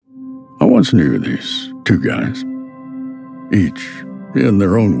I once knew these two guys. Each, in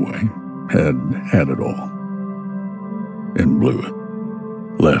their own way, had it all. And blew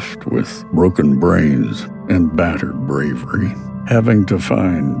it. Left with broken brains and battered bravery, having to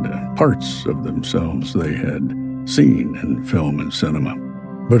find parts of themselves they had seen in film and cinema.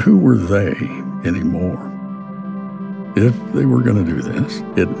 But who were they anymore? If they were going to do this,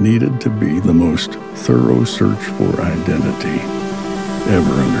 it needed to be the most thorough search for identity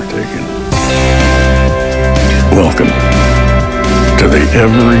ever undertaken. Welcome to the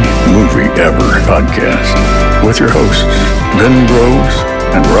Every Movie Ever podcast with your hosts, Ben Groves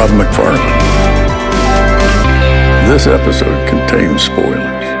and Rob McFarlane. This episode contains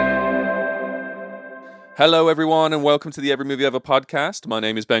spoilers. Hello, everyone, and welcome to the Every Movie Ever podcast. My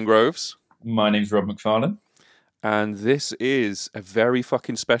name is Ben Groves. My name's Rob McFarlane. And this is a very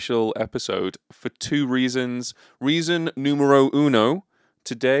fucking special episode for two reasons. Reason numero uno.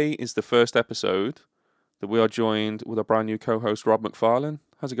 Today is the first episode that we are joined with our brand new co-host, Rob McFarlane.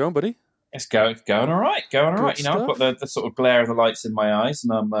 How's it going, buddy? It's going all right. Good You know, I've got the sort of glare of the lights in my eyes,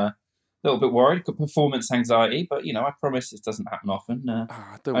 and I'm a little bit worried. Got performance anxiety, but you know, I promise this doesn't happen often.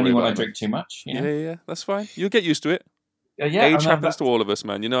 Only when I drink too much. You know? Yeah, that's fine. You'll get used to it. Yeah, Age happens to all of us,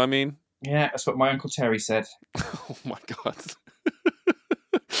 man. You know what I mean? Yeah, that's what my Uncle Terry said. Oh my god.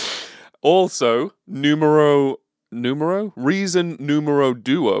 Also, reason numero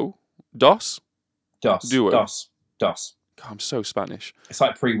duo, dos? Duo. DOS. God, I'm so Spanish. It's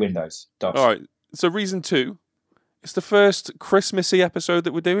like pre-Windows. DOS. All right, so reason two, it's the first Christmassy episode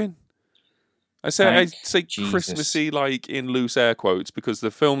that we're doing. I say Jesus. Christmassy like in loose air quotes because the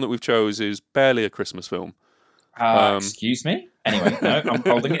film that we've chose is barely a Christmas film. Excuse me? Anyway, no, I'm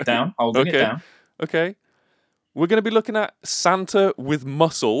holding it down. Okay. We're going to be looking at Santa with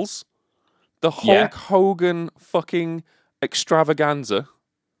Muscles, the Hulk Hogan fucking extravaganza.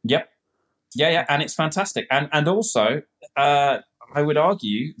 Yep. Yeah, and it's fantastic. And also, I would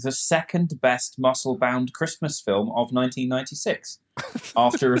argue, the second best muscle-bound Christmas film of 1996.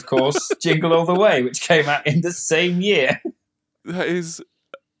 After, of course, Jingle All the Way, which came out in the same year. That is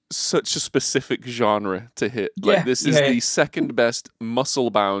such a specific genre to hit. Like, this is the second best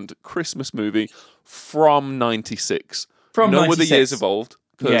muscle-bound Christmas movie from 96. From 96. Other years evolved,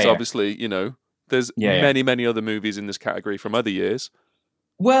 because obviously, you know, there's many other movies in this category from other years.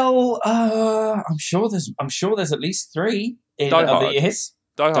 Well, I'm sure there's at least three in other years.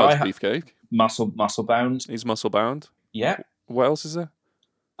 Die Hard's beefcake. Muscle bound. He's muscle bound. Yeah. What else is there?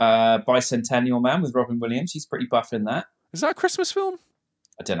 Bicentennial Man with Robin Williams. He's pretty buff in that. Is that a Christmas film?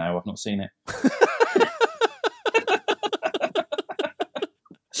 I don't know. I've not seen it.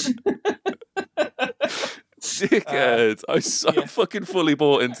 Dickhead. I fucking fully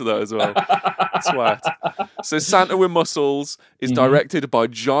bought into that as well. Swat. So Santa with Muscles is directed by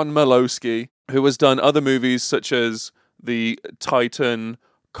John Malowski, who has done other movies such as the Titan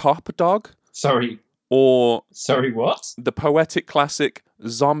Cop Dog. Sorry, what? The poetic classic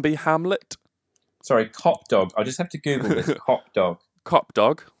Zombie Hamlet. Sorry, Cop Dog. I just have to Google this. Cop Dog. Cop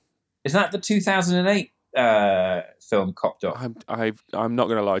Dog. Is that the 2008 film Cop Dog? I'm not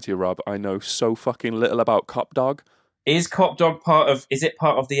going to lie to you, Rob. I know so fucking little about Cop Dog. Is Cop Dog part of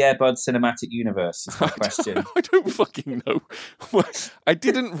the Air Bud cinematic universe? Is my question. I don't fucking know. I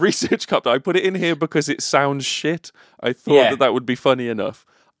didn't research Cop Dog. I put it in here because it sounds shit. I thought that would be funny enough.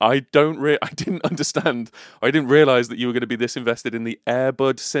 I didn't understand. I didn't realize that you were going to be this invested in the Air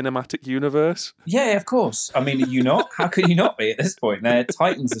Bud cinematic universe. Yeah, of course. I mean, are you not? How can you not be at this point? They're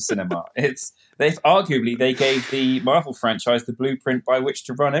titans of cinema. They gave the Marvel franchise the blueprint by which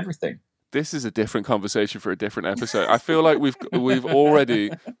to run everything. This is a different conversation for a different episode. I feel like we've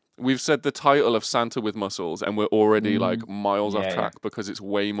said the title of Santa with Muscles, and we're already like miles off track because it's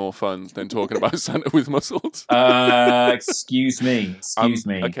way more fun than talking about Santa with Muscles. Excuse me.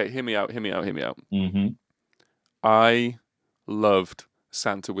 Okay, hear me out. Mm-hmm. I loved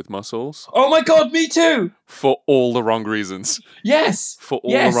Santa with Muscles. Oh my god, me too! For all the wrong reasons. Yes! For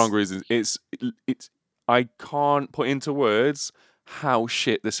all the wrong reasons. It's I can't put into words how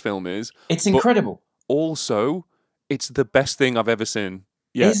shit this film is. It's incredible. Also, it's the best thing I've ever seen.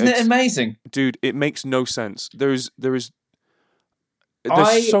 Yeah, isn't it amazing? Dude, it makes no sense. There's so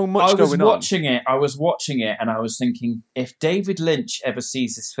much going on. I was watching it and I was thinking, if David Lynch ever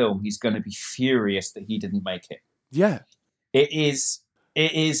sees this film, he's going to be furious that he didn't make it. Yeah. It is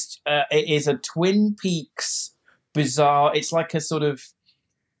a Twin Peaks bizarre. It's like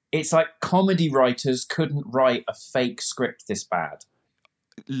it's like comedy writers couldn't write a fake script this bad.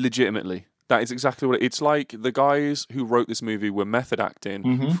 Legitimately. That is exactly what it's like. The guys who wrote this movie were method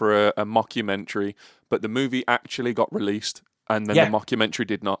acting for a mockumentary, but the movie actually got released and then the mockumentary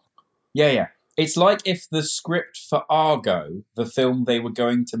did not. Yeah. It's like if the script for Argo, the film they were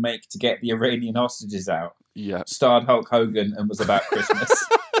going to make to get the Iranian hostages out, starred Hulk Hogan and was about Christmas.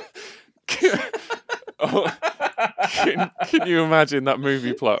 Can you imagine that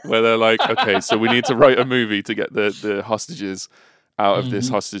movie plot where they're like, okay, so we need to write a movie to get the hostages out of this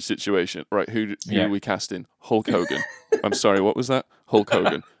hostage situation. Right, who are we casting? Hulk Hogan. I'm sorry, what was that? Hulk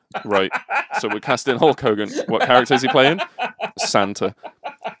Hogan. Right, so we're casting Hulk Hogan. What character is he playing? Santa.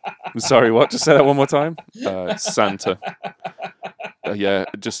 I'm sorry, what? Just say that one more time. Santa. Yeah,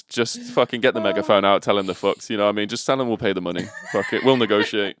 just fucking get the megaphone out, tell him the fucks, you know what I mean? Just tell him we'll pay the money. Fuck it, we'll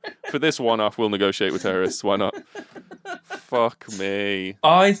negotiate. For this one-off, we'll negotiate with terrorists. Why not? Fuck me.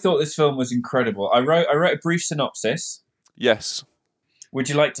 I thought this film was incredible. I wrote a brief synopsis. Yes. Would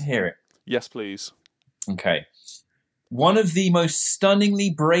you like to hear it? Yes, please. Okay. One of the most stunningly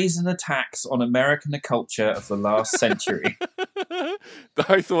brazen attacks on American culture of the last century.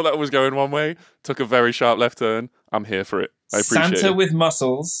 I thought that was going one way, took a very sharp left turn. I'm here for it. I appreciate Santa it. with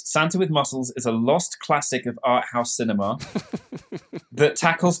Muscles is a lost classic of art house cinema that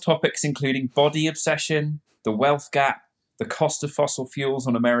tackles topics including body obsession, the wealth gap, the cost of fossil fuels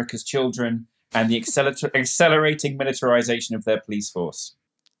on America's children, and the accelerating militarization of their police force.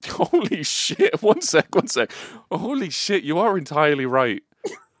 Holy shit. One sec. Holy shit, you are entirely right.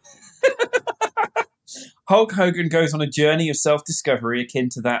 Hulk Hogan goes on a journey of self-discovery akin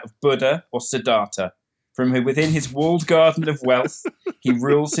to that of Buddha or Siddhartha. From within his walled garden of wealth, he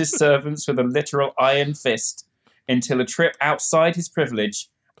rules his servants with a literal iron fist until a trip outside his privilege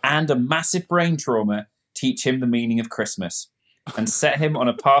and a massive brain trauma teach him the meaning of Christmas and set him on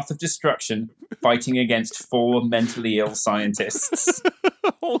a path of destruction fighting against 4 mentally ill scientists.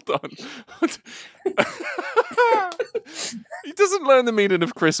 Hold on. He doesn't learn the meaning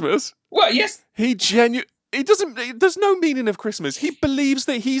of Christmas. Well, yes. He doesn't. There's no meaning of Christmas. He believes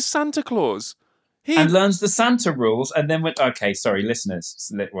that he's Santa Claus. And learns the Santa rules, and then went. Okay, sorry,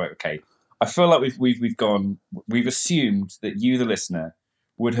 listeners. Okay, I feel like we've assumed that you, the listener,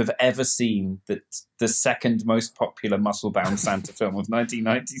 would have ever seen the second most popular muscle-bound Santa film of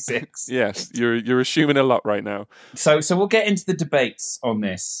 1996. Yes, you're assuming a lot right now. So we'll get into the debates on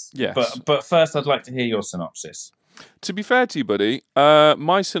this. Yes, but first, I'd like to hear your synopsis. To be fair to you, buddy,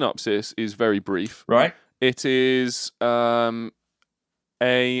 my synopsis is very brief. Right. It is a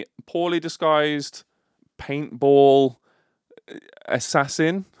poorly disguised paintball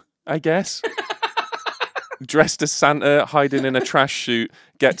assassin, I guess. Dressed as Santa, hiding in a trash chute,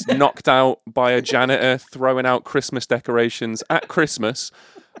 gets knocked out by a janitor throwing out Christmas decorations at Christmas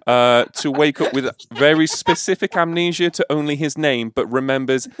to wake up with very specific amnesia to only his name, but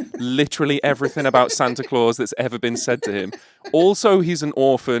remembers literally everything about Santa Claus that's ever been said to him. Also, he's an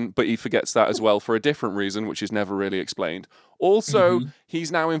orphan, but he forgets that as well for a different reason, which is never really explained. Also,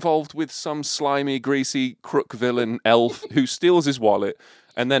 he's now involved with some slimy, greasy, crook villain elf who steals his wallet,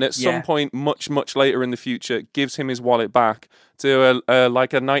 and then at some point, much, much later in the future, gives him his wallet back to a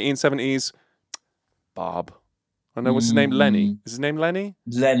 1970s Bob. I know, what's his name? Lenny. Is his name Lenny?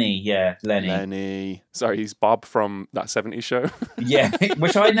 Lenny, yeah, Lenny. Lenny. Sorry, he's Bob from that 70s show. Yeah,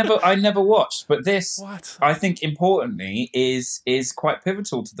 which I never watched. But this, what? I think, importantly, is quite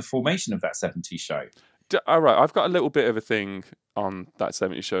pivotal to the formation of that 70s show. All right, I've got a little bit of a thing on that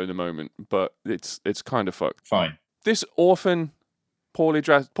 70s show in a moment, but it's kind of fucked. Fine. This orphan, poorly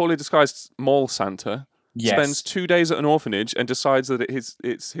disguised mall Santa spends 2 days at an orphanage and decides that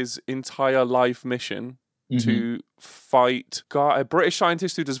it's his entire life mission to fight a British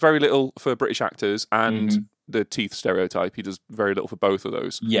scientist who does very little for British actors and the teeth stereotype. He does very little for both of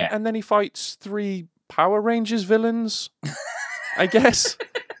those. Yeah. And then he fights 3 Power Rangers villains, I guess.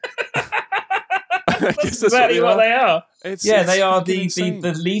 That's exactly what they are. They are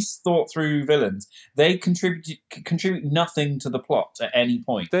the least thought through villains. They contribute nothing to the plot at any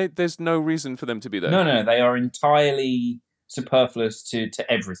point. There's no reason for them to be there. No, they are entirely superfluous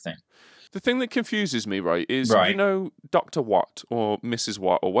to everything. The thing that confuses me, right, is you know Dr. Watt or Mrs.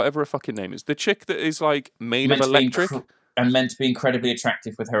 Watt or whatever her fucking name is, the chick that is like made of electric and meant to be incredibly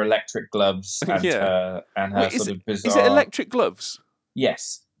attractive with her electric gloves and her sort of bizarre. Is it electric gloves?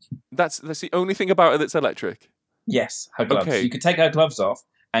 Yes. That's the only thing about her that's electric. Yes, her gloves. Okay. You could take her gloves off,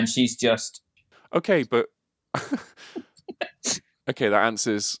 and she's just okay. But okay, that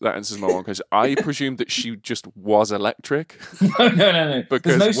answers my one question. I presumed that she just was electric. No.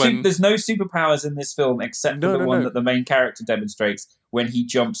 Because there's no superpowers in this film except for the one that the main character demonstrates when he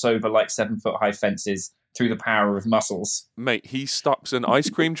jumps over like 7-foot-high fences through the power of muscles. Mate, he stops an ice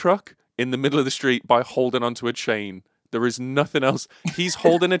cream truck in the middle of the street by holding onto a chain. There is nothing else. He's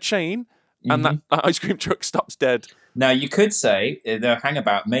holding a chain and that ice cream truck stops dead. Now, you could say, the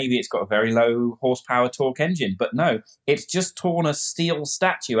hangabout, maybe it's got a very low horsepower torque engine, but no, it's just torn a steel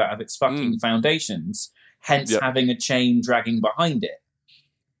statue out of its fucking foundations, hence having a chain dragging behind it.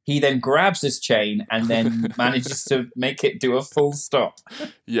 He then grabs this chain and then manages to make it do a full stop.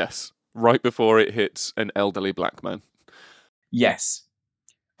 Yes, right before it hits an elderly black man. Yes.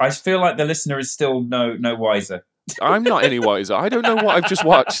 I feel like the listener is still no wiser. I'm not any wiser. I don't know what I've just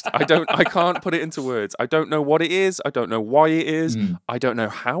watched. I can't put it into words. I don't know what it is. I don't know why it is. I don't know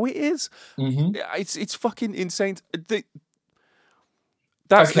how it is. It's fucking insane.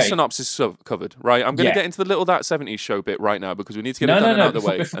 That's the synopsis covered, right? I'm going to get into the little That 70s Show bit right now because we need to get it done out of the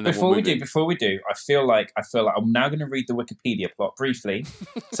way. Before we do, I feel like I'm now going to read the Wikipedia plot briefly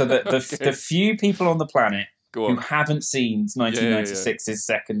so that the few people on the planet who haven't seen 1996's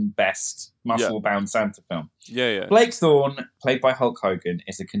second best muscle-bound Santa film. Blake Thorne, played by Hulk Hogan,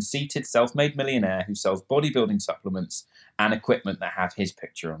 is a conceited self-made millionaire who sells bodybuilding supplements and equipment that have his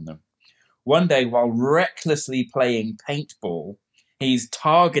picture on them. One day, while recklessly playing paintball, he's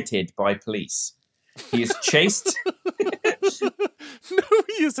targeted by police. He is chased... No,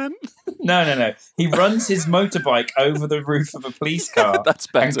 he isn't. No. He runs his motorbike over the roof of a police car That's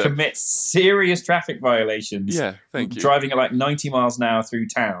better. and commits serious traffic violations. Yeah, thank you. Driving at like 90 miles an hour through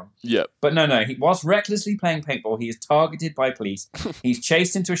town. Yep. But no. Whilst recklessly playing paintball, he is targeted by police. He's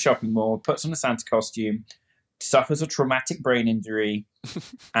chased into a shopping mall, puts on a Santa costume, suffers a traumatic brain injury,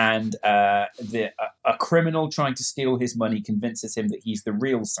 and a criminal trying to steal his money convinces him that he's the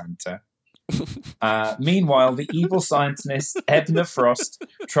real Santa. Meanwhile, the evil scientist Ebner Frost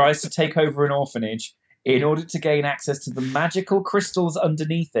tries to take over an orphanage in order to gain access to the magical crystals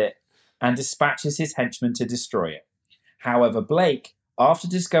underneath it and dispatches his henchmen to destroy it. However, Blake, after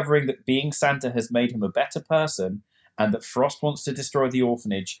discovering that being Santa has made him a better person and that Frost wants to destroy the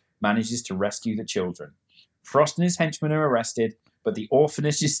orphanage, manages to rescue the children. Frost and his henchmen are arrested, but the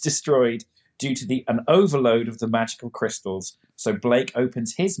orphanage is destroyed due to an overload of the magical crystals, so Blake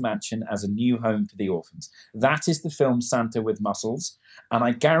opens his mansion as a new home for the orphans. That is the film Santa with Muscles, and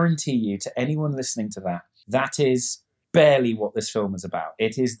I guarantee you, to anyone listening to that is barely what this film is about.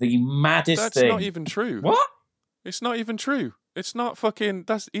 It is the maddest thing. That's not even true. What? It's not even true. It's not fucking...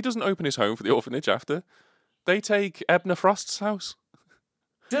 He doesn't open his home for the orphanage after. They take Ebner Frost's house.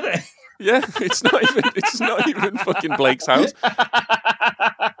 Do they? Yeah, it's not even fucking Blake's house.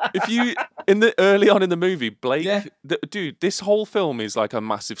 If you early on in the movie, Blake, dude, this whole film is like a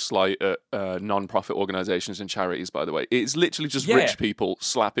massive slight at non-profit organizations and charities. By the way, it's literally just rich people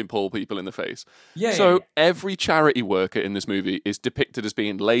slapping poor people in the face. Every charity worker in this movie is depicted as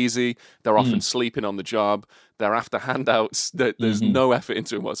being lazy. They're often sleeping on the job. They're after handouts. There's no effort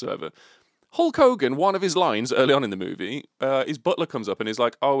into it whatsoever. Hulk Hogan, one of his lines early on in the movie, his butler comes up and is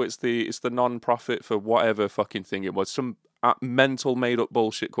like, "Oh, it's the non-profit for whatever fucking thing it was, some mental made-up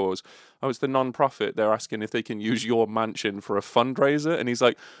bullshit cause. Oh, it's the non-profit. They're asking if they can use your mansion for a fundraiser." And he's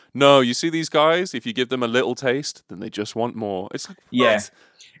like, "No, you see these guys? If you give them a little taste, then they just want more." It's like, what? Yeah.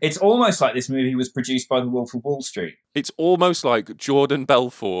 It's almost like this movie was produced by the Wolf of Wall Street. It's almost like Jordan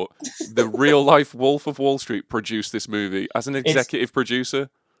Belfort, the real-life Wolf of Wall Street, produced this movie as an executive producer.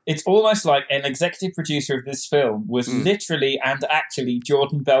 It's almost like an executive producer of this film was literally and actually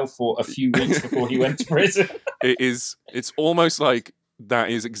Jordan Belfort a few weeks before he went to prison. It's almost like that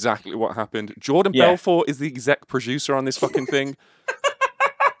is exactly what happened. Jordan Belfort is the exec producer on this fucking thing.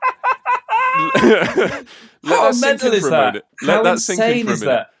 How mental is that? Let that sink in for a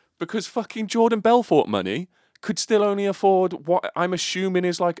minute. Because fucking Jordan Belfort money could still only afford what I'm assuming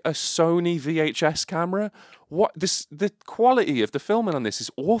is like a Sony VHS camera. The quality of the filming on this is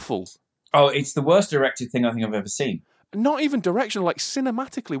awful. Oh, it's the worst directed thing I think I've ever seen. Not even directional, like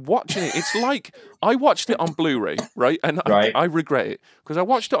cinematically watching it. It's like I watched it on Blu-ray, right? And I regret it because I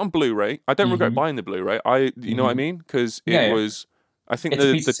watched it on Blu-ray. I don't regret buying the Blu-ray. You know what I mean? Because it was. I think it's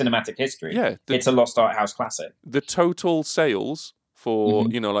a piece of cinematic history. Yeah, it's a lost art house classic. The total sales for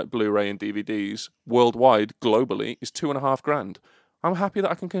like Blu-ray and DVDs worldwide, globally, is $2,500. I'm happy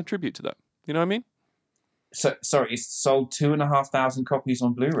that I can contribute to that. You know what I mean? So, sorry, it's sold 2,500 copies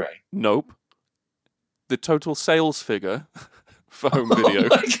on Blu-ray. Nope. The total sales figure for home video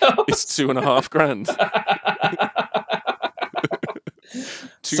is $2,500.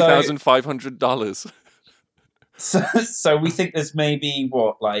 $2,500. So we think there's maybe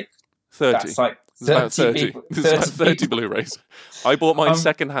what, like 30. That's like 30 about 30. people, There's about 30 Blu-rays. I bought mine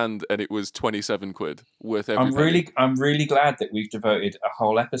secondhand and it was £27 worth every penny. I'm really glad that we've devoted a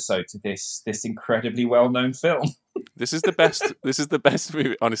whole episode to this incredibly well-known film. This is the best. This is the best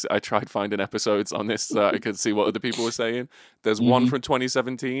movie. Honestly, I tried finding episodes on this so I could see what other people were saying. There's one from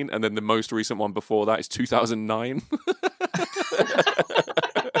 2017, and then the most recent one before that is 2009.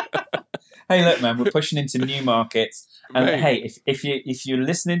 Hey, look, man, we're pushing into new markets, and Mate. hey, if you're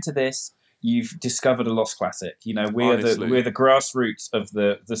listening to this, you've discovered a lost classic. You know, we're Honestly. the grassroots of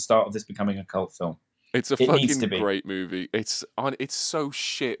the start of this becoming a cult film. It's a It needs to fucking be. great movie. It's so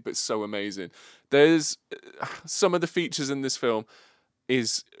shit, but so amazing. There's some of the features in this film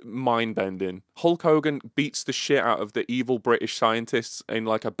is mind bending. Hulk Hogan beats the shit out of the evil British scientists in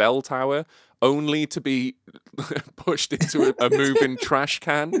like a bell tower, only to be pushed into a moving trash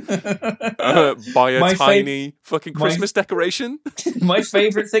can by a My tiny fucking Christmas decoration. My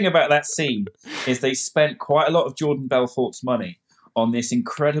favourite thing about that scene is they spent quite a lot of Jordan Belfort's money on this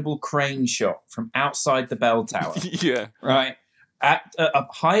incredible crane shot from outside the bell tower, Yeah. right? Up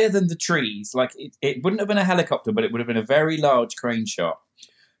higher than the trees. Like, it wouldn't have been a helicopter, but it would have been a very large crane shot.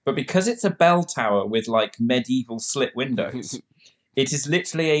 But because it's a bell tower with, like, medieval slit windows, it is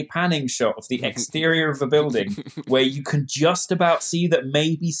literally a panning shot of the exterior of a building where you can just about see that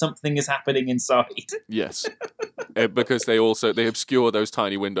maybe something is happening inside. Yes. Because they obscure those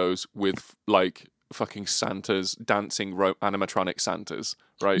tiny windows with like fucking Santas, dancing animatronic Santas,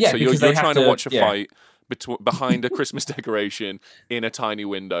 right? Yeah, so you're because they trying have to to- watch a yeah. fight behind a Christmas decoration in a tiny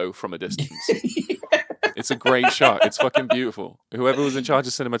window from a distance. It's a great shot. It's fucking beautiful. Whoever was in charge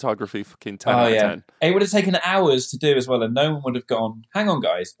of cinematography, fucking 10 out of 10. It would have taken hours to do as well, and no one would have gone, hang on,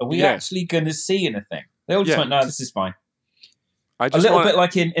 guys, are we Yeah. actually going to see anything? They all just Yeah. went, no, this is fine. I A just little want bit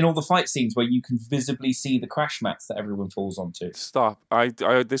like in all the fight scenes where you can visibly see the crash mats that everyone falls onto. Stop.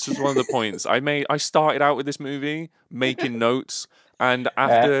 This is one of the points. I started out with this movie making notes, and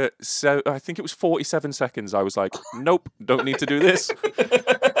after I think it was 47 seconds, I was like, nope, don't need to do this.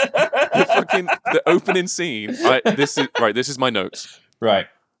 The opening scene. This is my notes. Right.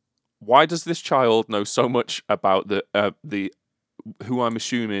 Why does this child know so much about the who I'm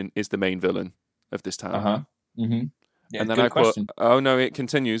assuming is the main villain of this town? Uh-huh. Mm-hmm. Yeah, And then good I question. put, oh no, it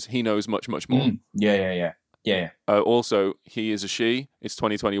continues. He knows much, much more. Yeah. Also, he is a she. It's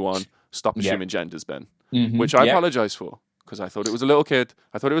 2021. Stop Yeah. assuming genders, Ben. Mhm. Which I Yeah. apologize for, because I thought it was a little kid.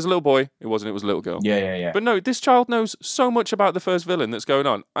 I thought it was a little boy. It wasn't. It was a little girl. Yeah. But no, this child knows so much about the first villain that's going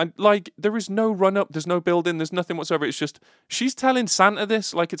on. And, like, there is no run-up, there's no building, there's nothing whatsoever. It's just, she's telling Santa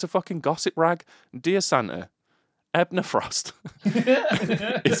this like it's a fucking gossip rag. Dear Santa, Ebner Frost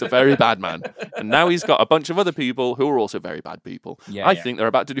is a very bad man. And now he's got a bunch of other people who are also very bad people. I think they're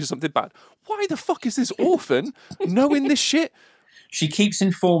about to do something bad. Why the fuck is this orphan knowing this shit? She keeps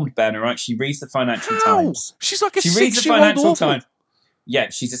informed, Ben, all right? She reads the Financial How? Times. She's like a She reads the 6-year-old Financial orphan. Times. Yeah,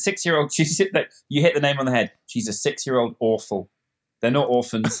 she's a 6-year-old. You hit the name on the head. She's a 6-year-old awful. They're not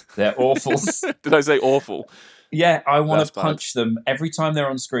orphans. They're awfuls. Did I say awful? Yeah, I want That's to bad. punch them every time they're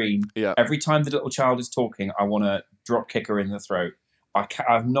on screen. Yeah. Every time the little child is talking, I want to drop kick her in the throat.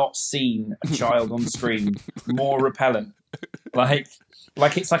 I've not seen a child on screen more repellent. Like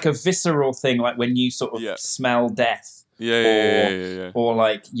it's like a visceral thing, like when you sort of smell death. Yeah. Or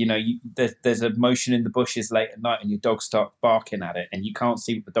like, you know, there's a motion in the bushes late at night and your dog starts barking at it and you can't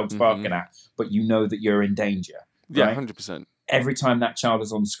see what the dog's barking at, but you know that you're in danger. Yeah, right? 100%. Every time that child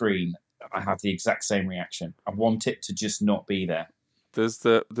is on screen, I have the exact same reaction. I want it to just not be there. There's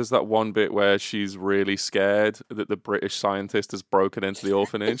that one bit where she's really scared that the British scientist has broken into the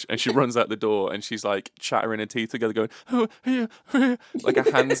orphanage, and she runs out the door and she's like chattering her teeth together, going like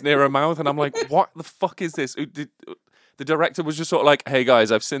her hands near her mouth, and I'm like, what the fuck is this? The director was just sort of like, hey guys,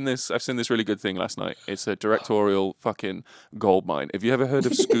 I've seen this really good thing last night. It's a directorial fucking goldmine. Have you ever heard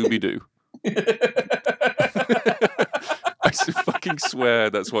of Scooby Doo? I fucking swear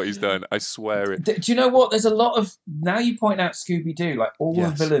that's what he's done. I swear it. Do you know what? There's a lot of... Now you point out Scooby-Doo, like all the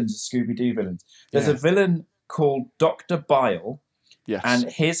villains are Scooby-Doo villains. There's a villain called Dr. Bile. Yes.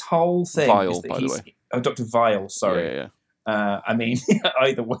 And his whole thing Vile, is that by the way. Oh, Dr. Vile, sorry. Yeah. I mean,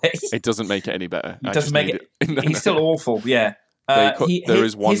 either way. It doesn't make it any better. It doesn't make it... He's still awful, yeah. There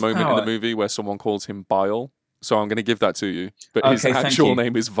is one moment power, in the movie where someone calls him Bile, so I'm going to give that to you. But his Okay, thank actual you.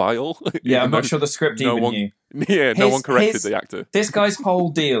 name is Vile. Yeah, I'm not sure the script no even one, knew. Yeah, no one corrected the actor. This guy's whole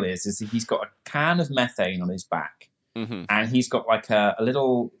deal is he's got a can of methane on his back, Mm-hmm. and he's got like a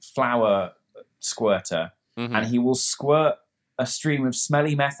little flower squirter, Mm-hmm. and he will squirt a stream of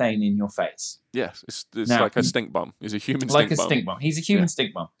smelly methane in your face. Yes, it's Now- like a stink bomb. He's a human Like stink a bomb. stink bomb. He's a human Yeah.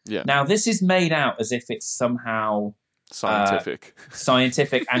 stink bomb. Yeah. Now, this is made out as if it's somehow Scientific.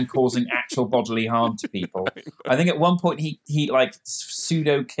 scientific and causing actual bodily harm to people. I think at one point he like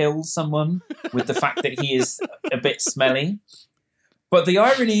pseudo kills someone with the fact that he is a bit smelly. But the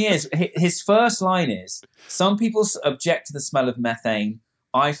irony is, his first line is, some people object to the smell of methane.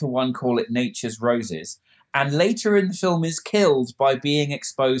 I, for one, call it nature's roses. And later in the film is killed by being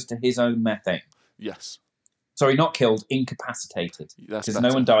exposed to his own methane. Yes. Sorry, not killed, incapacitated. Because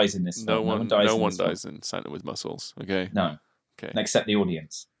no one dies in this film. No one dies in Santa with Muscles. Okay. No. Okay. Except the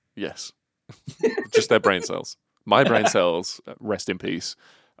audience. Yes. Just their brain cells. My brain cells, rest in peace.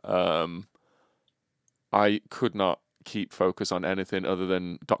 I could not keep focus on anything other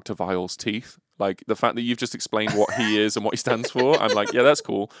than Dr. Vile's teeth. Like, the fact that you've just explained what he is and what he stands for, I'm like, yeah, that's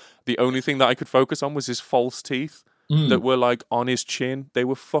cool. The only thing that I could focus on was his false teeth that were, like, on his chin. They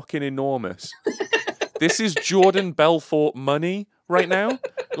were fucking enormous. This is Jordan Belfort money right now.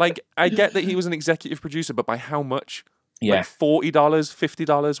 Like, I get that he was an executive producer, but by how much? Yeah. Like $40,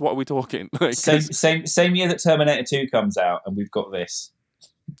 $50? What are we talking? Like, same year that Terminator 2 comes out, and we've got this.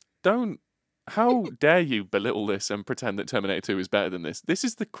 How dare you belittle this and pretend that Terminator 2 is better than this? This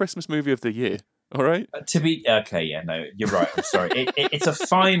is the Christmas movie of the year, all right? You're right, I'm sorry. It's a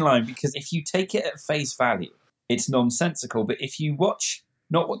fine line, because if you take it at face value, it's nonsensical, but if you watch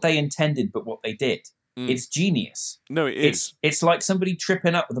not what they intended, but what they did, it's genius. No, it is. It's like somebody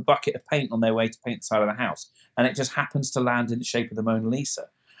tripping up with a bucket of paint on their way to paint the side of the house, and it just happens to land in the shape of the Mona Lisa.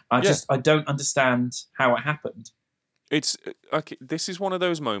 I don't understand how it happened. It's okay. This is one of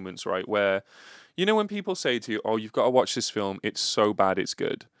those moments, right, where, you know, when people say to you, "Oh, you've got to watch this film. It's so bad, it's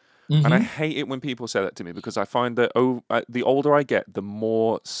good." Mm-hmm. And I hate it when people say that to me, because I find that the older I get, the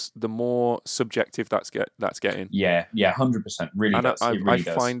more subjective that's getting. Yeah, 100%. Really, and does. I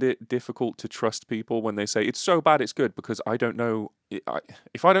find it difficult to trust people when they say it's so bad, it's good, because I don't know.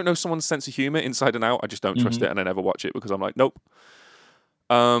 If I don't know someone's sense of humor inside and out, I just don't trust it, and I never watch it, because I'm like, nope.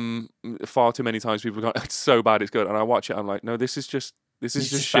 Far too many times people go, it's so bad, it's good, and I watch it, I'm like, no, this is just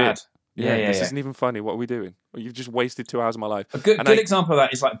shit. Bad. This isn't even funny. What are we doing? Well, you've just wasted 2 hours of my life. A good example of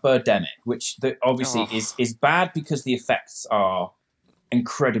that is like Birdemic, which obviously is bad because the effects are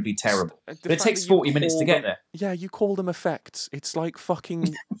incredibly terrible. But it takes 40 minutes to get there. Yeah, you call them effects. It's like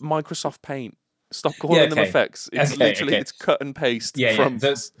fucking Microsoft Paint. Stop calling them effects. It's literally it's cut and paste. From...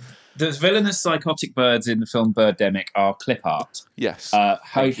 Those villainous psychotic birds in the film Birdemic are clip art. Yes.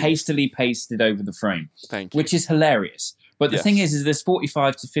 Hastily pasted over the frame. Thank you. Which is hilarious. But the thing is there's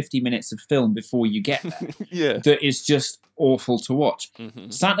 45 to 50 minutes of film before you get there. That is just awful to watch.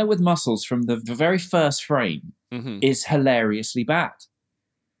 Mm-hmm. Santa with Muscles from the very first frame is hilariously bad.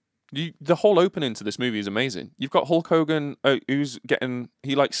 The whole opening to this movie is amazing. You've got Hulk Hogan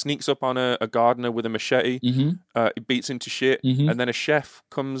he like sneaks up on a gardener with a machete, he beats him to shit, and then a chef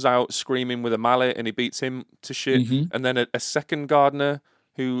comes out screaming with a mallet and he beats him to shit, and then a second gardener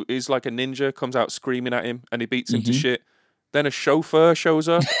who is like a ninja comes out screaming at him and he beats him to shit. Then a chauffeur shows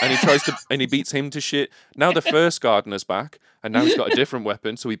up and he beats him to shit. Now the first gardener's back and now he's got a different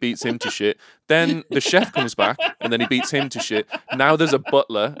weapon, so he beats him to shit. Then the chef comes back and then he beats him to shit. Now there's a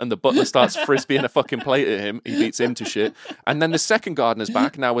butler and the butler starts frisbeeing a fucking plate at him. He beats him to shit. And then the second gardener's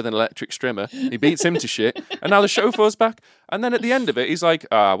back, now with an electric strimmer. He beats him to shit. And now the chauffeur's back. And then at the end of it, he's like,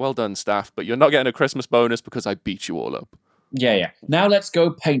 well done, staff, but you're not getting a Christmas bonus because I beat you all up. Yeah. Now let's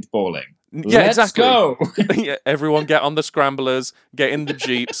go paintballing. Yeah, Let's go. Everyone get on the scramblers, get in the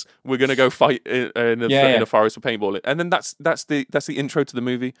jeeps. We're gonna go fight in a forest for paintballing, and then that's the intro to the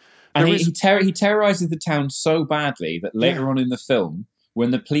movie. And he terrorizes the town so badly that later on in the film,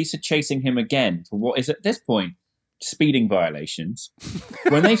 when the police are chasing him again for what is at this point speeding violations,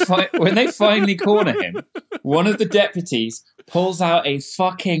 when they finally corner him, one of the deputies pulls out a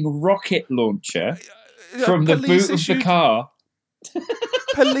fucking rocket launcher from the boot of the car.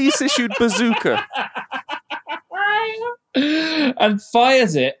 Police-issued bazooka. And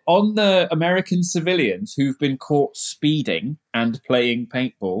fires it on the American civilians who've been caught speeding and playing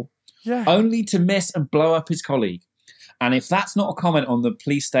paintball, only to miss and blow up his colleague. And if that's not a comment on the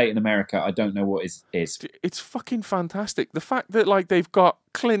police state in America, I don't know what is. It's fucking fantastic. The fact that like they've got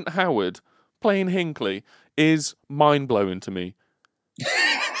Clint Howard playing Hinckley is mind-blowing to me.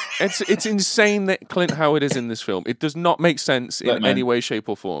 It's insane that Clint Howard is in this film. It does not make sense in any way, shape,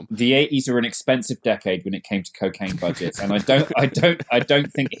 or form. The 80s were an expensive decade when it came to cocaine budgets, and I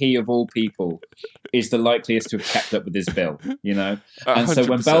don't think he of all people is the likeliest to have kept up with his bill. You know, and 100%. So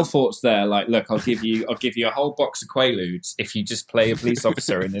when Belfort's there, like, look, I'll give you a whole box of Quaaludes if you just play a police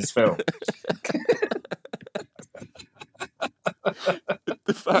officer in this film.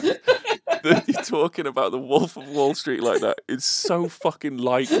 The fact that you're talking about the Wolf of Wall Street like that, it's so fucking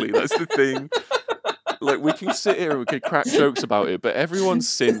likely. That's the thing. Like, we can sit here and we can crack jokes about it, but everyone's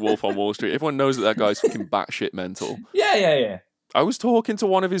seen Wolf on Wall Street. Everyone knows that guy's fucking batshit mental. Yeah. I was talking to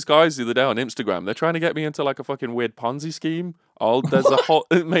one of his guys the other day on Instagram. They're trying to get me into like a fucking weird Ponzi scheme. There's a whole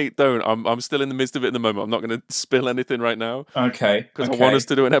mate. Don't. I'm still in the midst of it at the moment. I'm not going to spill anything right now. Okay. Because I want us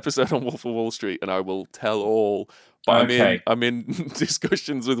to do an episode on Wolf of Wall Street, and I will tell all. But I'm in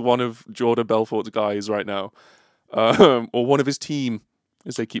discussions with one of Jordan Belfort's guys right now, or one of his team,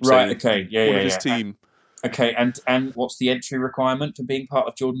 as they keep saying. Right. Okay. Yeah. One of his team. Okay. And what's the entry requirement for being part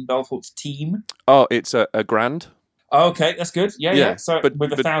of Jordan Belfort's team? Oh, it's a grand. Oh, okay, that's good. Yeah. So but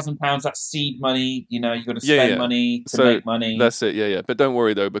with £1,000, that's seed money. You've got to spend money to make money. That's it. Yeah. But don't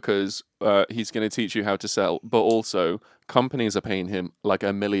worry though, because he's going to teach you how to sell. But also, companies are paying him like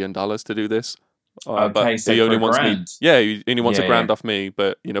 $1 million to do this. Okay, so he only for wants $1,000. me. Yeah, he only wants $1,000 off me.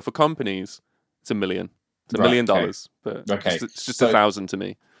 But for companies, it's $1 million. It's $1 million. Okay. But Okay. it's just 1,000 to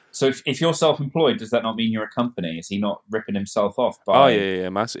me. So if you're self-employed, does that not mean you're a company? Is he not ripping himself off? Oh yeah.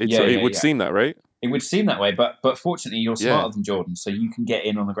 It would seem that, right? It would seem that way, but fortunately you're smarter than Jordan, so you can get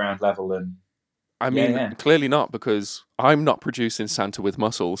in on the ground level. And I mean, clearly not, because I'm not producing Santa with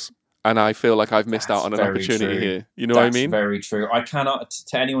Muscles, and I feel like I've missed out on an opportunity here. You know what I mean? That's very true. I cannot,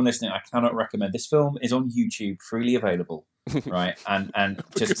 to anyone listening, I cannot recommend this film. Is on YouTube, freely available, right? And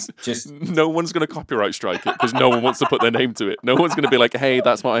just no one's going to copyright strike it because no one wants to put their name to it. No one's going to be like, "Hey,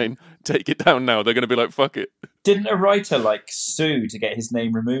 that's mine. Take it down now." They're going to be like, "Fuck it." Didn't a writer sue to get his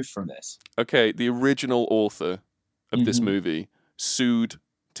name removed from this? Okay, the original author of this movie sued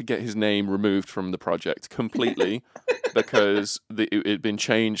to get his name removed from the project completely because it had been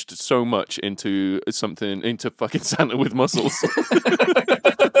changed so much into fucking Santa with muscles.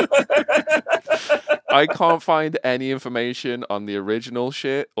 I can't find any information on the original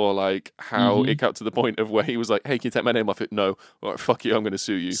shit or how it got to the point of where he was like, "Hey, can you take my name off it?" No. All right, fuck you, I'm going to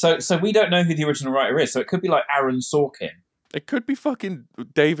sue you. So we don't know who the original writer is. So it could be like Aaron Sorkin. It could be fucking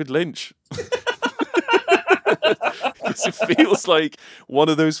David Lynch. Because it feels like one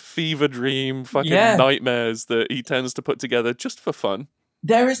of those fever dream fucking nightmares that he tends to put together just for fun.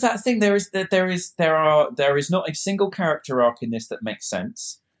 There is that thing. There is not a single character arc in this that makes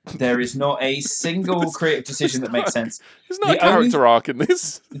sense. There is not a single creative decision that makes sense. There's not a character arc in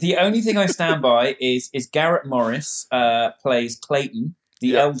this. The only thing I stand by is Garrett Morris plays Clayton,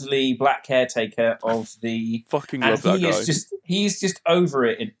 the elderly black caretaker of the. Fucking love that guy. He's just over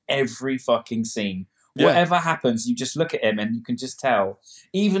it in every fucking scene. Yeah. Whatever happens, you just look at him and you can just tell.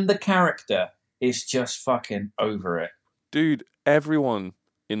 Even the character is just fucking over it. Dude, everyone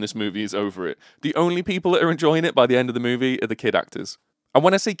in this movie is over it. The only people that are enjoying it by the end of the movie are the kid actors. And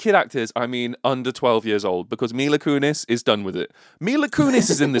when I say kid actors, I mean under 12 years old, because Mila Kunis is done with it. Mila Kunis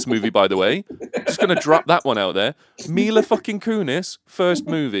is in this movie, by the way. Just going to drop that one out there. Mila fucking Kunis, first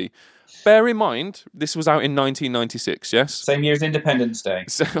movie. Bear in mind, this was out in 1996, yes? Same year as Independence Day.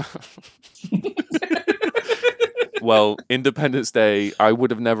 Well, Independence Day, I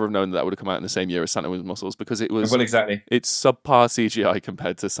would have never known that would have come out in the same year as Santa with Muscles, because it was... Well, exactly. It's subpar CGI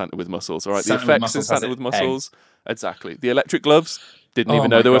compared to Santa with Muscles, all right? The effects in Santa with Muscles... Exactly. The electric gloves, didn't even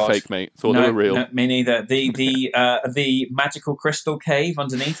know they were fake, mate. Thought they were real. No, me neither. The magical crystal cave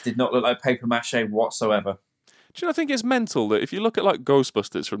underneath did not look like paper mache whatsoever. Do you know, I think it's mental that if you look at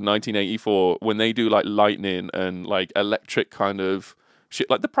Ghostbusters from 1984, when they do lightning and electric kind of shit,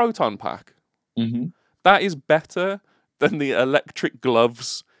 like the proton pack, that is better than the electric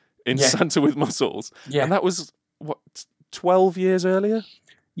gloves in Santa with Muscles. Yeah. And that was, 12 years earlier?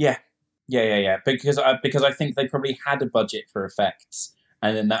 Yeah. Because I think they probably had a budget for effects,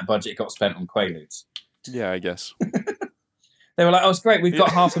 and then that budget got spent on Quaaludes. Yeah, I guess. They were like, "Oh, it's great, we've got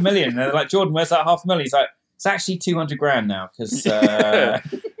 $500,000." And they're like, "Jordan, where's that $500,000?" He's like, "It's actually $200,000 now because."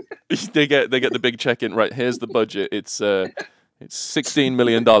 They get the big check in. Right, here's the budget. It's $16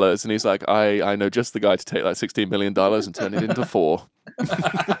 million, and he's like, "I know just the guy to take that $16 million and turn it into 4."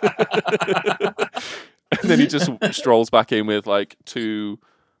 And then he just strolls back in with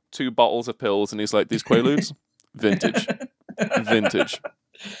two bottles of pills, and he's like, "These Quaaludes, vintage."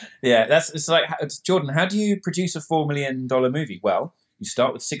 Yeah, it's like, Jordan, how do you produce a $4 million movie? Well, you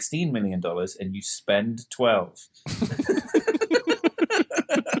start with $16 million and you spend 12.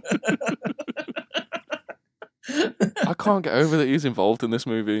 I can't get over that he's involved in this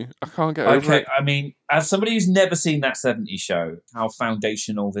movie. I can't get over it. I mean, as somebody who's never seen that 70s show, how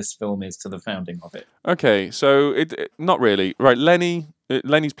foundational this film is to the founding of it. Okay, so it not really. Right,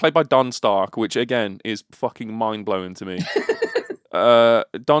 Lenny's played by Don Stark, which again is fucking mind-blowing to me.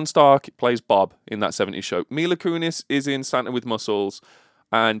 Don Stark plays Bob in that 70s show. Mila Kunis is in Santa with Muscles,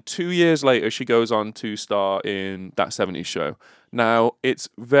 and 2 years later she goes on to star in that 70s show. Now, it's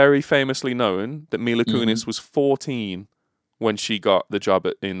very famously known that Mila Kunis was 14 when she got the job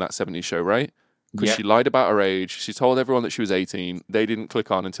in that 70s show, right? because she lied about her age. She told everyone that she was 18. They didn't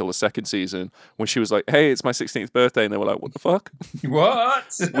click on until the second season when she was like, hey, it's my 16th birthday. And they were like, what the fuck?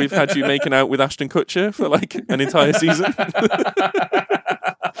 What? We've had you making out with Ashton Kutcher for like an entire season.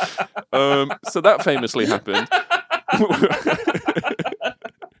 So that famously happened.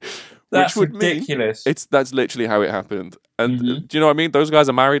 That's which would ridiculous. Mean that's literally how it happened. And do you know what I mean? Those guys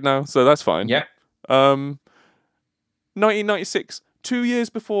are married now, so that's fine. Yeah. 1996, 2 years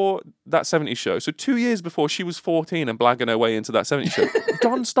before that 70s show. So 2 years before she was 14 and blagging her way into that 70s show.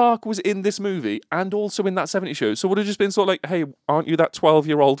 Don Stark was in this movie and also in that 70s show. So would have just been sort of like, hey, aren't you that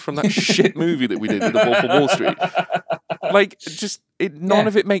 12-year-old from that shit movie that we did with The Wolf of Wall Street? Like, just none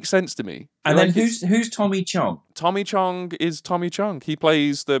of it makes sense to me. And like, then who's Tommy Chong? Tommy Chong is Tommy Chong. He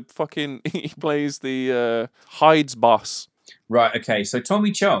plays the Hyde's boss. Right. Okay. So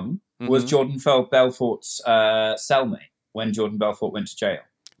Tommy Chong was Jordan Belfort's cellmate when Jordan Belfort went to jail.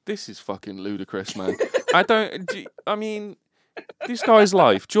 This is fucking ludicrous, man. I mean, this guy's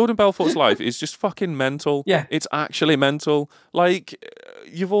life, Jordan Belfort's life, is just fucking mental. Yeah. It's actually mental. Like,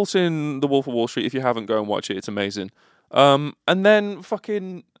 you've all seen The Wolf of Wall Street. If you haven't, go and watch it. It's amazing. And then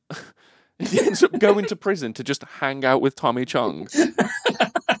fucking he ends up going to prison to just hang out with Tommy Chong.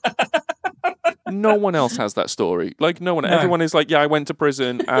 No one else has that story. Like, no one. Everyone is like, yeah, I went to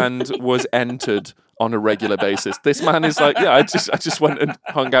prison and was entered on a regular basis. This man is like, yeah, I just went and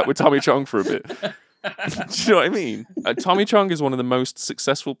hung out with Tommy Chong for a bit. Do you know what I mean? Tommy Chong is one of the most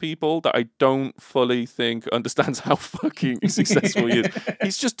successful people that I don't fully think understands how fucking successful he is.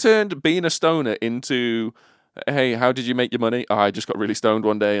 He's just turned being a stoner into, hey, how did you make your money? Oh, I just got really stoned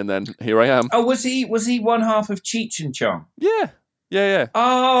one day and then here I am. Oh, was he one half of Cheech and Chong? Yeah.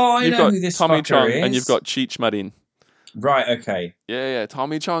 Oh, you've know got who this Tommy Chong is. and you've got Cheech Marin. Right, okay. Yeah.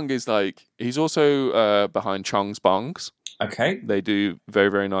 Tommy Chong is like, he's also behind Chong's Bongs. Okay. They do very,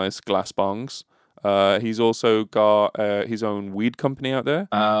 very nice glass bongs. He's also got his own weed company out there,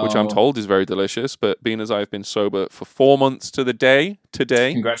 which I'm told is very delicious. But being as I've been sober for 4 months to the day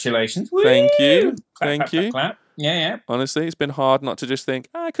today. Congratulations. Thank you. Clap, Thank clap, you. clap, clap. Yeah. Honestly, it's been hard not to just think,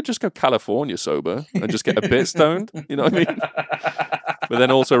 I could just go California sober and just get a bit stoned. You know what I mean? But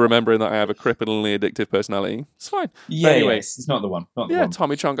then also remembering that I have a cripplingly addictive personality. It's fine. Yeah, anyway, it's not the one. Not the yeah, one.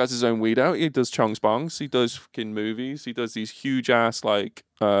 Tommy Chong has his own weed out. He does Chong's Bongs. He does fucking movies. He does these huge ass like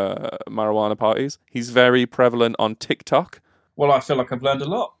marijuana parties. He's very prevalent on TikTok. Well, I feel like I've learned a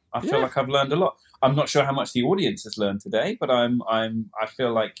lot. I'm not sure how much the audience has learned today, but I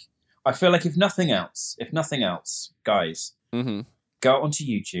feel like if nothing else, guys, go onto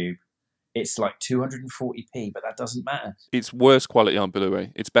YouTube. It's like 240p, but that doesn't matter. It's worse quality on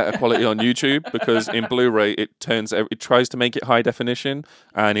Blu-ray. It's better quality on YouTube because in Blu-ray it tries to make it high definition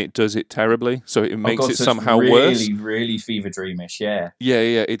and it does it terribly. So it makes it somehow worse. Really, really fever dreamish. Yeah.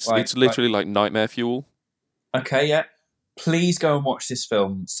 Yeah. It's literally like nightmare fuel. Okay, yeah. Please go and watch this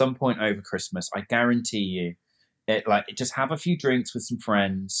film some point over Christmas. I guarantee you, just have a few drinks with some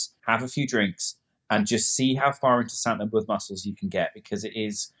friends, and just see how far into Santa with Muscles you can get, because it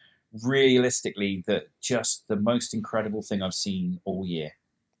is realistically just the most incredible thing I've seen all year.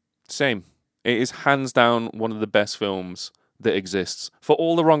 Same. It is hands down one of the best films that exists. For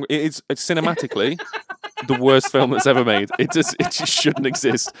all the wrong, it's cinematically the worst film that's ever made. It just shouldn't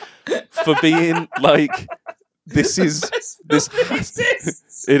exist. For being like, it is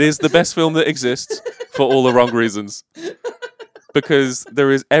the best film that exists for all the wrong reasons. Because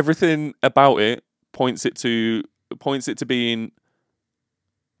there is everything about it points it to being,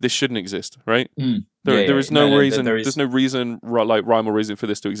 this shouldn't exist, right? There is no reason. There's no reason, like rhyme or reason, for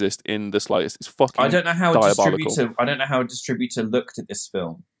this to exist in the slightest. It's fucking. I don't know how diabolical. a distributor looked at this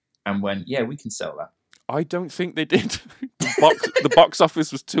film and went, "Yeah, we can sell that." I don't think they did. The box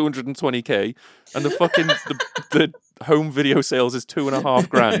office was 220k, and the home video sales is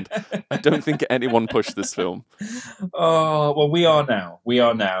 $2,500. I don't think anyone pushed this film. Oh well, we are now.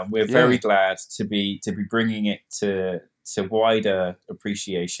 We're very glad to be bringing it to wider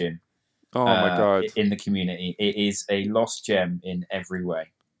appreciation. Oh my god! In the community, it is a lost gem in every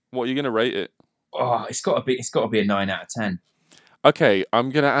way. What are you going to rate it? Oh, it's got to be a 9 out of 10. Okay, I'm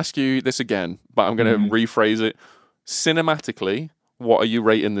going to ask you this again, but I'm going to rephrase it. Cinematically, what are you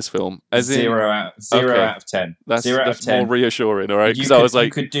rating this film? Zero out of 10. That's 0 out of 10. More reassuring, all right? Because I was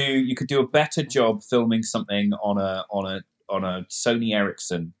like, you could do a better job filming something on a Sony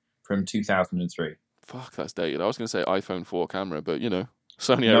Ericsson from 2003. Fuck, that's dated. I was going to say iPhone 4 camera, but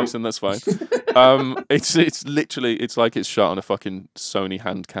Sony Ericsson, that's fine. It's literally, it's like it's shot on a fucking Sony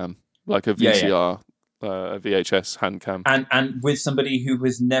hand cam, like a VCR, a VHS hand cam. And with somebody who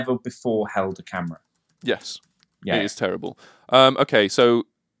has never before held a camera. Yes. Yeah. It is terrible. Okay, so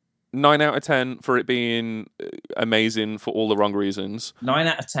 9 out of 10 for it being amazing for all the wrong reasons. 9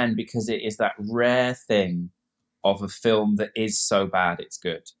 out of 10 because it is that rare thing of a film that is so bad it's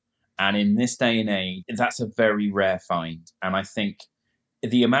good. And in this day and age, that's a very rare find. And I think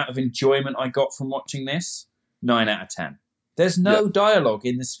the amount of enjoyment I got from watching this, 9 out of 10. There's no dialogue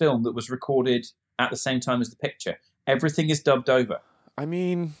in this film that was recorded at the same time as the picture. Everything is dubbed over. I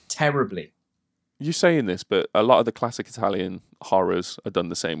mean... terribly. You're saying this, but a lot of the classic Italian horrors are done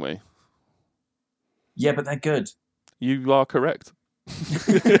the same way. Yeah, but they're good. You are correct.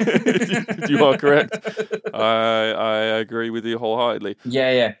 You are correct. I agree with you wholeheartedly.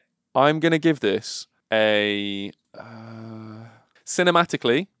 Yeah. I'm going to give this a...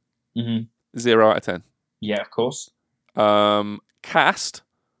 cinematically, 0 out of 10. Yeah, of course. Cast,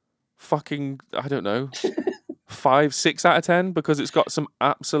 fucking, I don't know, 5, 6 out of 10 because it's got some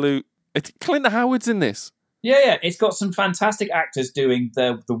absolute... Clint Howard's in this. Yeah. It's got some fantastic actors doing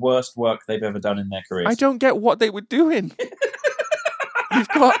the worst work they've ever done in their careers. I don't get what they were doing. You've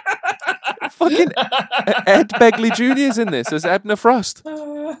got fucking Ed Begley Jr.'s in this as Ebner Frost.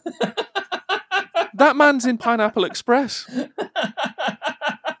 That man's in Pineapple Express.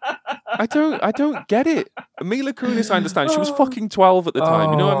 I don't get it. Mila Kunis, I understand. She was fucking 12 at the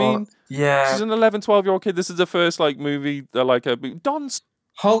time. You know what I mean? Yeah. She's an 11, 12-year-old kid. This is the first movie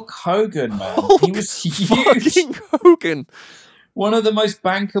Hulk Hogan, man. He was huge. Fucking Hogan. One of the most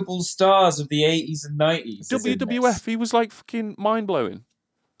bankable stars of the 80s and 90s. WWF. He was fucking mind-blowing.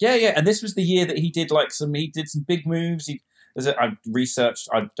 Yeah. And this was the year that he did some big moves. I researched,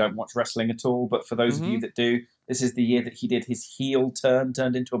 I don't watch wrestling at all, but for those of you that do, this is the year that he did his heel turned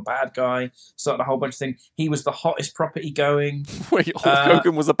into a bad guy, started a whole bunch of things. He was the hottest property going. Wait, Hulk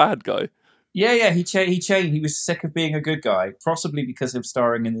Hogan was a bad guy? Yeah, he changed. He was sick of being a good guy, possibly because of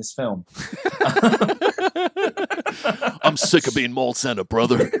starring in this film. I'm sick of being mall Santa,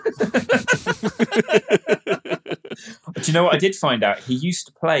 brother. But you know what I did find out? He used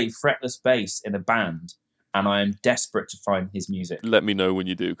to play fretless bass in a band, and I am desperate to find his music. Let me know when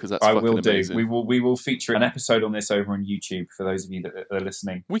you do, because that's fucking amazing. We will feature an episode on this over on YouTube for those of you that are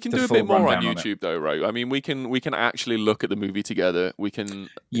listening. We can do a bit more on YouTube though, right? I mean, we can actually look at the movie together. We can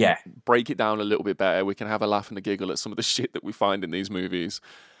break it down a little bit better. We can have a laugh and a giggle at some of the shit that we find in these movies.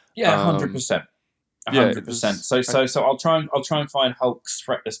 Yeah, 100%. 100%. So I'll try and find Hulk's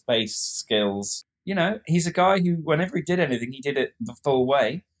fretless bass skills. You know, he's a guy who, whenever he did anything, he did it the full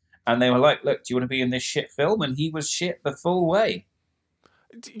way. And they were like, look, do you want to be in this shit film? And he was shit the full way.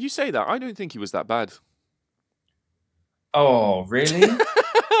 You say that. I don't think he was that bad. Oh, really?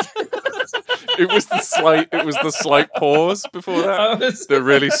 It was the slight pause before that that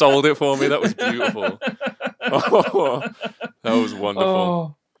really sold it for me. That was beautiful. Oh, that was wonderful.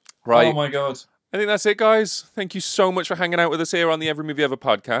 Oh, right. Oh, my God. I think that's it, guys. Thank you so much for hanging out with us here on the Every Movie Ever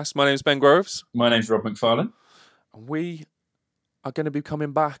podcast. My name's Ben Groves. My name's Rob McFarlane. And we are going to be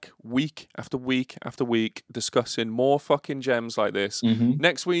coming back week after week after week, discussing more fucking gems like this.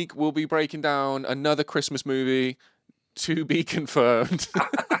 Next week, we'll be breaking down another Christmas movie to be confirmed.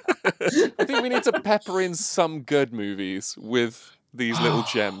 I think we need to pepper in some good movies with these little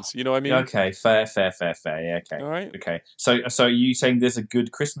gems. You know what I mean? Okay, fair. Yeah, okay. All right. Okay. So are you saying there's a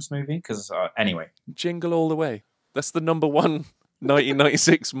good Christmas movie? Because anyway. Jingle All the Way. That's the number one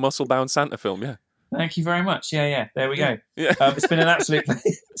 1996 muscle-bound Santa film, yeah. Thank you very much. Yeah. There we go. Yeah. It's been an absolute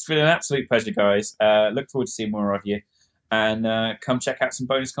pleasure, guys. Look forward to seeing more of you. And come check out some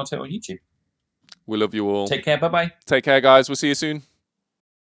bonus content on YouTube. We love you all. Take care. Bye-bye. Take care, guys. We'll see you soon.